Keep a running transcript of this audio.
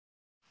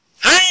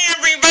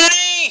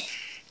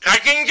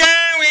Cousin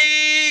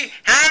Jerry!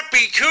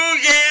 Happy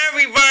Tuesday,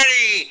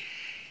 everybody!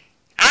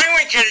 I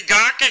went to the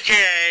doctor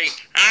today.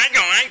 I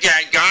don't like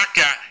that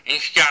doctor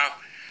and stuff.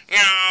 You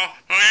know,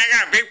 I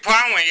got a big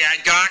problem with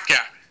that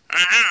doctor.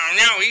 I don't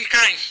know, he's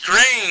kind of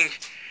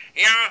strange.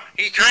 You know,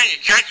 he's trying to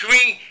touch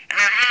me.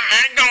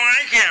 I don't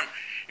like him.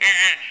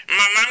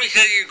 My mommy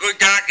said he's a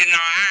good doctor. No,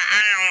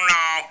 I don't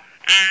know.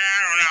 I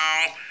don't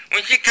know.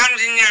 When she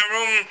comes in that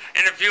room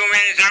in a few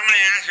minutes, I'm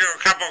going to ask her a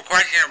couple of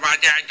questions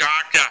about that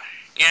doctor.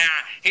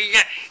 Yeah, he's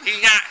not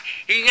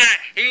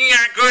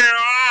good at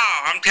all.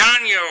 I'm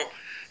telling you.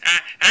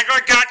 I go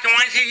to doctor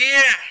once a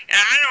year, and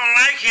I don't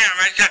like him.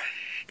 It's a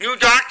new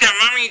doctor.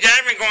 Mommy and Dad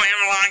have been going to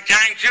him a long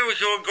time too.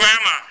 So a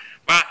grandma.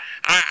 But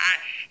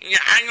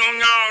I don't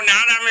know. Now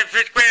that I'm in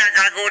 5th grade, I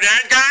gotta go to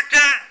that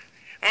doctor.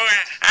 Well,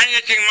 I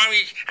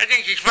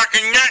think she's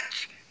fucking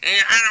nuts. And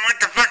I don't know what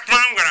the fuck's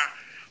wrong with her.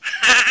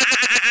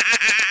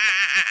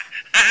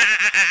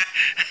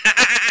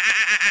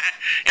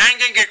 I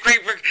think it's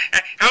creepy.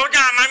 Hold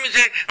on, Mommy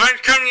said, I'm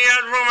coming to the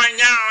other room right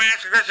now. I'll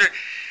ask her a question.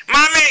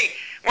 Mommy,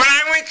 when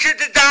I went to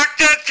the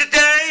doctor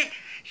today,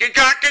 the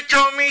doctor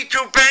told me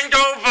to bend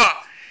over.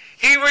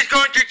 He was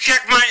going to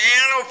check my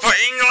anal for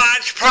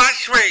enlarged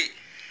prostate.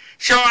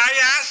 So I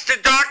asked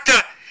the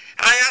doctor,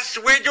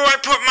 where do I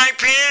put my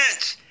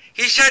pants?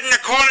 He said in the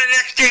corner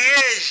next to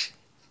his.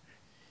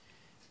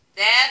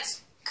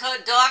 That's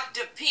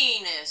Dr.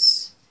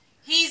 Penis.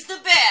 He's the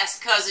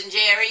best, Cousin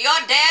Jerry.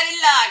 Your daddy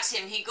likes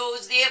him. He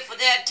goes there for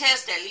that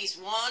test at least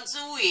once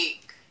a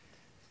week.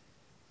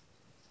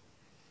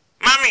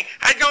 Mommy,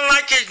 I don't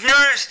like his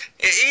nurse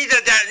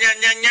either,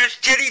 that nurse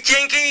Titty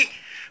Tinky.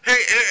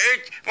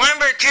 One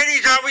of her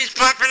titties always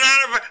popping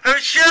out of her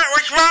shirt.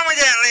 What's wrong with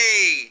that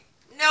lady?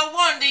 No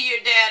wonder your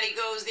daddy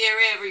goes there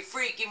every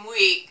freaking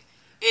week.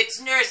 It's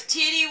Nurse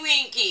Titty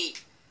Winky.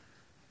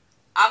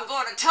 I'm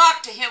going to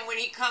talk to him when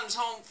he comes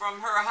home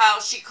from her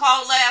house. She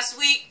called last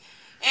week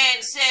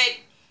and said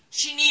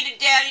she needed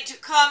Daddy to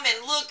come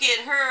and look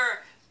at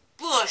her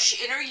bush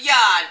in her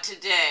yard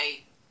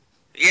today.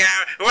 Yeah,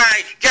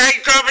 right.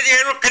 Daddy's over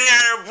there looking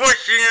at her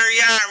bush in her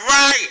yard.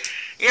 Right.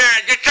 Yeah,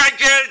 just like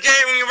the other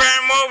day when you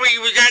ran him over, he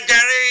was at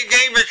that lady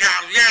neighbor's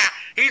house. Yeah,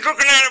 he's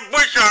looking at a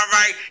bush, all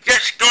right.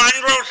 Just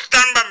scoundrel,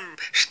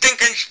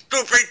 stinking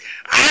stupid.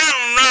 I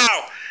don't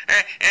know.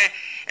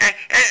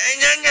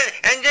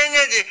 And then,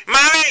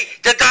 Mommy,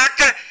 the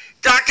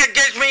doctor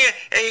gives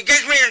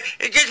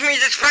me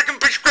this fucking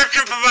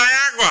prescription for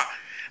Viagra.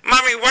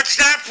 Mommy, what's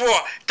that for?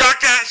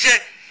 Doctor, I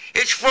said,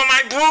 it's for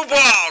my blue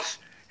balls.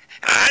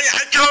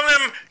 I told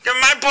him that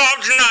my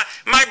balls and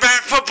my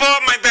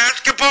football, my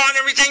basketball and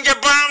everything get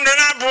brown, they're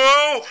not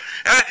blue.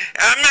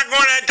 I'm not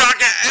going to that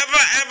doctor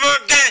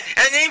ever again.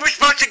 And he was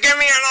supposed to give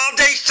me an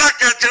all-day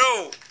sucker,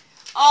 too.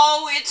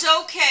 Oh, it's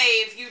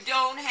okay if you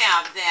don't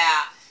have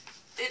that.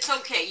 It's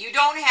okay. You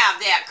don't have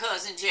that,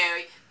 Cousin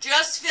Jerry.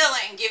 Just fill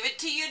it and give it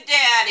to your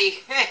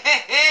daddy.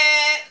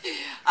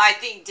 I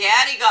think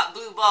Daddy got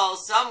blue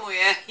balls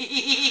somewhere.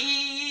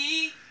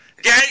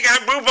 Daddy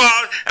got blue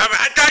balls.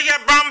 I thought you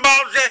had brown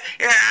balls.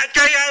 I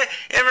tell you,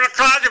 in the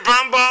closet,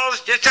 brown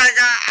balls. Just like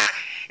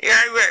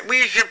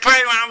we used to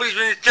play when I was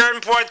in the 3rd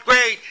and 4th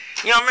grade.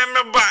 You know,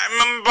 remember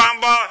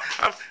brown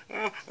balls?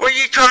 What are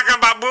you talking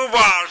about, blue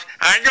balls?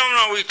 I don't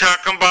know what you're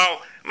talking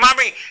about.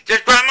 Mommy,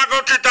 does Grandma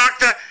go to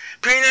Dr.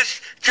 Penis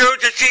too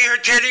to see her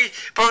titties,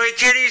 for her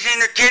titties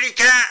and the kitty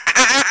cat?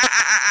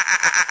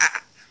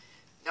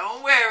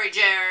 Don't worry,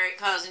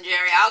 Cousin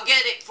Jerry. I'll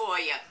get it for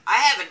you. I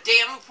have a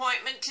damn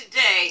appointment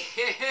today.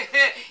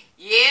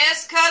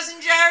 Yes,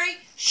 Cousin Jerry,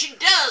 she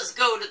does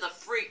go to the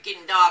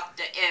freaking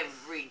doctor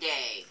every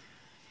day.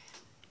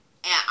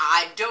 And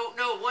I don't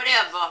know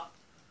whatever.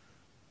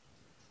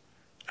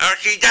 Oh,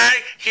 she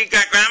does?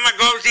 Grandma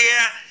goes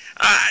there?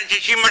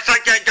 She must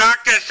like that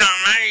doctor or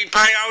something, right? He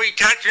probably always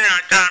touching her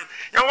or something.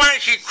 No wonder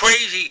she's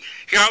crazy.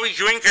 She's always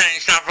drinking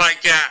and stuff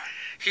like that.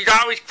 She's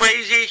always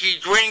crazy. She's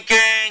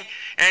drinking.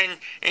 And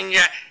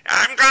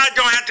I'm glad I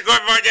don't have to go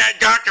to that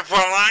doctor for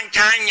a long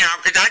time now,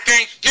 because I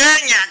can't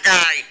stand that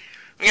guy.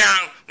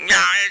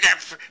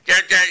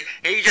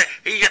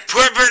 He's a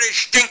perverted,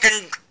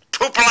 stinking,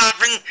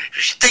 poop-laughing,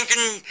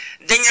 stinking,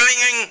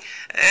 ding-a-ling-ing.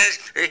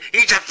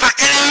 He's a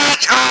fucking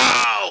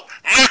asshole.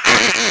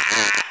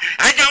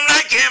 I don't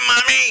like him,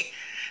 Mommy.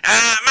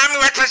 Mommy,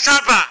 what's for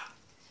supper?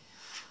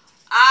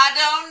 I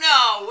don't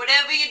know.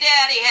 Whatever your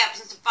daddy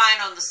happens to find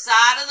on the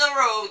side of the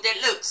road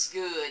that looks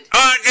good. Oh,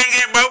 I'm going to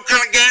get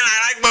roadkill again?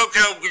 I like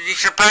roadkill because he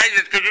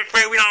surprises, because this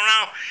way we don't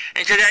know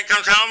until Dad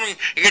comes home and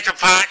he gets a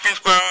possum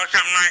squirrel or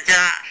something like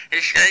that.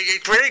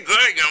 It's really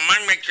good, you know.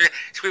 Mine makes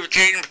sweet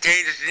potatoes,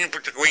 and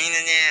put the green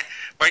in there,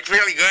 but it's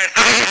really good.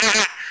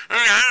 I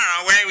don't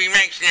know, whatever he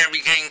makes and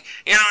everything.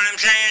 You know what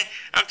I'm saying?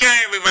 Okay,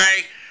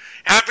 everybody.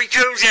 Happy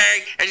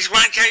Tuesday. I just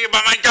want to tell you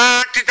about my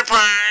doctor's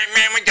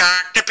appointment with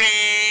Dr.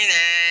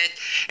 Penis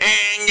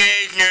and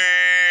his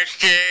nurse,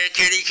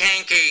 Titty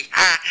Kinky.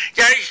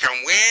 There's some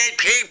weird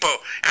people.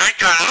 I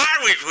thought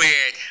I was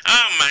weird.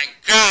 Oh, my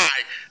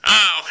God.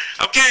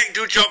 Oh, okay,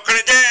 do joke of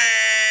the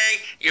day.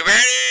 You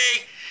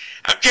ready?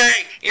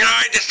 Okay, You know,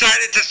 I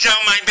decided to sell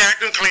my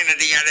vacuum cleaner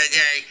the other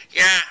day.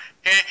 Yeah,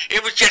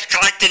 it was just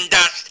collecting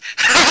dust.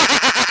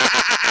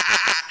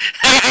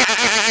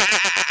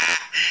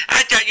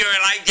 I thought you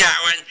would like that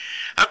one.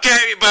 Okay,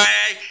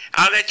 everybody,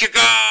 I'll let you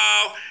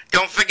go.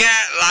 Don't forget,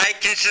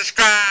 like and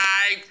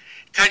subscribe.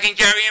 Cousin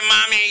Jerry and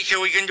Mommy,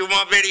 so we can do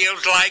more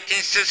videos. Like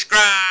and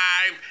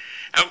subscribe.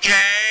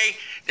 Okay?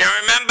 Now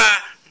remember,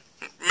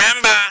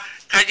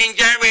 Cousin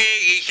Jerry,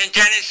 Eastern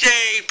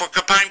Tennessee,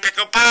 Porcupine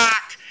Pickle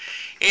Park.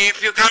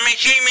 If you come and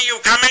see me, you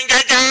come and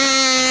get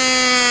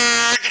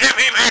dark,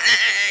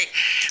 everybody.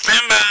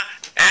 Remember,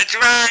 that's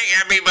right,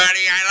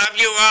 everybody. I love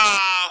you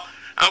all.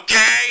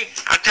 Okay?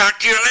 I'll talk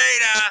to you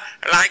later.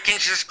 Like and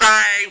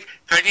subscribe.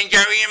 Cousin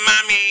Jerry and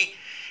Mommy.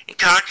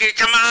 Talk to you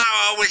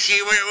tomorrow. We'll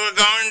see what we're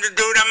going to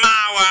do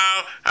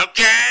tomorrow.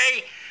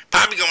 Okay?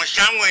 Probably going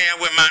somewhere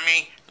with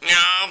Mommy. You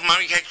know,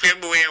 Mommy takes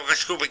February with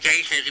school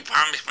vacation, she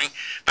promised me.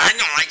 But I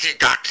don't like the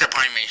doctor's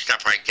appointment and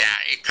stuff like that.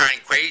 It's kind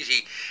of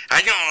crazy.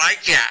 I don't like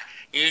that.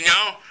 You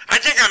know? I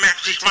think I'm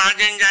actually smarter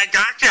than that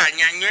doctor and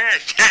that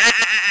nurse.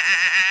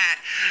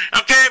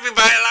 Okay,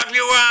 everybody. Love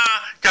you all.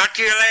 Talk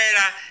to you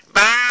later.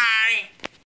 Bye.